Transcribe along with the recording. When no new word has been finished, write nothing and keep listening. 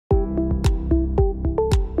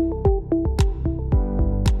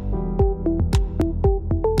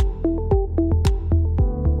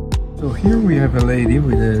here we have a lady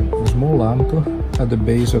with a small lump at the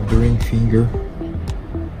base of the ring finger.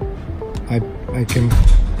 I can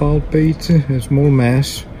palpate a small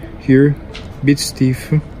mass here, a bit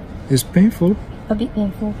stiff. It's painful. A bit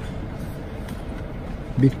painful.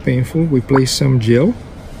 Bit painful. We place some gel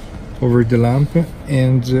over the lump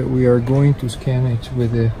and we are going to scan it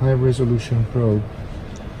with a high resolution probe.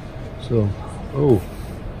 So, oh,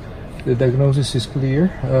 the diagnosis is clear.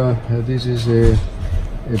 This is a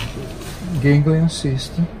ganglion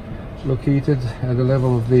cyst located at the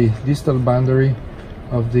level of the distal boundary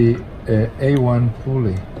of the A1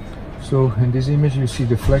 pulley. So in this image you see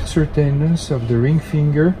the flexor tendons of the ring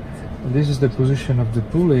finger. This is the position of the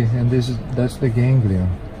pulley, and that's the ganglion.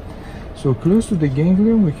 So close to the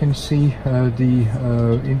ganglion we can see the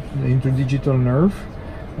interdigital nerve,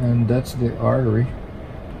 and that's the artery.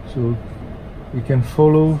 So we can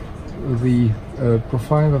follow the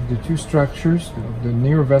profile of the two structures, the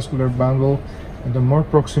neurovascular bundle and the more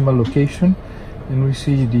proximal location, and we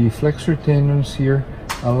see the flexor tendons here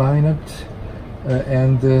aligned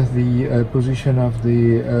and the position of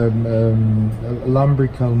the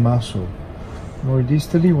lumbrical muscle. More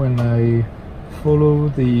distally, when I follow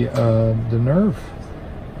the nerve,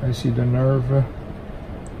 I see the nerve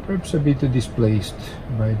perhaps a bit displaced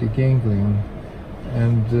by the ganglion,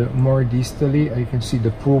 and more distally I can see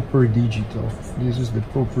the proper digital. This is the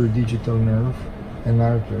proper digital nerve and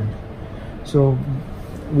artery. So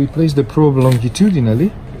we place the probe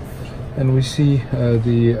longitudinally and we see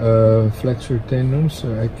the flexor tendons.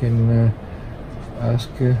 I can ask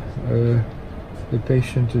the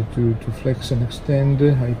patient to flex and extend.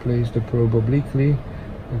 I place the probe obliquely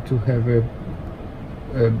to have a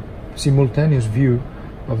simultaneous view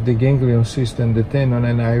of the ganglion cyst and the tendon,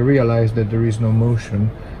 and I realize that there is no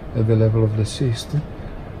motion at the level of the cyst.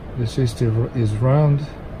 The cyst is round,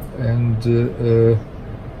 and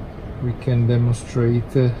we can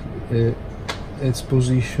demonstrate its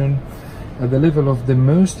position at the level of the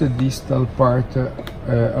most distal part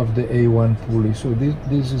of the A1 pulley. So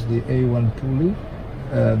this is the A1 pulley,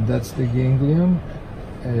 that's the ganglion.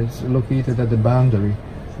 It's located at the boundary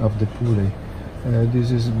of the pulley.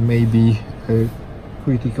 This is maybe a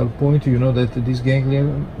critical point. You know that these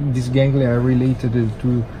ganglia are related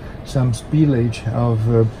to some spillage of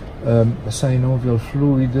synovial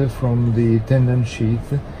fluid from the tendon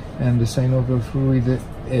sheath, and the synovial fluid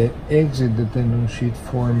exit the tendon sheath,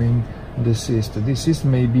 forming the cyst. The cyst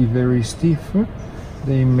may be very stiff,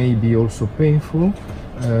 they may be also painful.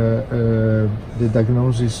 The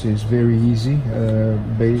diagnosis is very easy.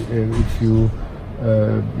 If you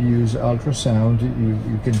use ultrasound,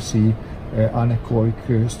 you can see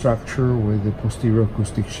anechoic structure with a posterior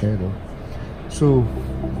acoustic shadow. So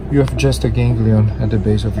you have just a ganglion at the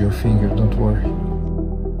base of your finger, don't worry.